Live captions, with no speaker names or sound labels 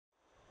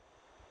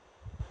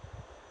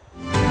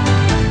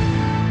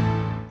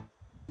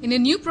In a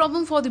new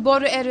problem for the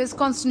border areas,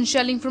 constant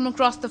shelling from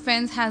across the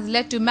fence has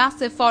led to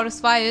massive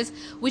forest fires,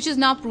 which is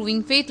now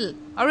proving fatal.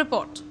 A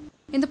report.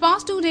 In the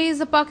past 2 days,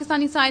 the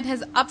Pakistani side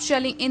has upped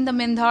shelling in the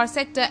Mindhar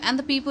sector and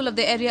the people of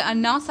the area are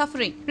now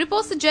suffering.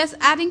 Reports suggest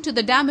adding to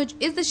the damage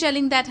is the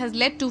shelling that has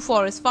led to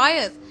forest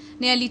fires.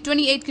 Nearly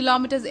 28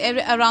 kilometers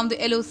area around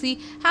the LOC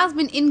has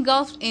been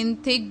engulfed in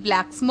thick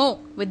black smoke.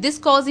 With this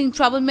causing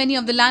trouble, many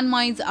of the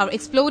landmines are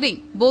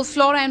exploding. Both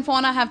flora and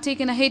fauna have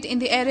taken a hit in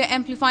the area,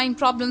 amplifying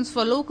problems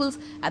for locals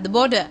at the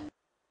border.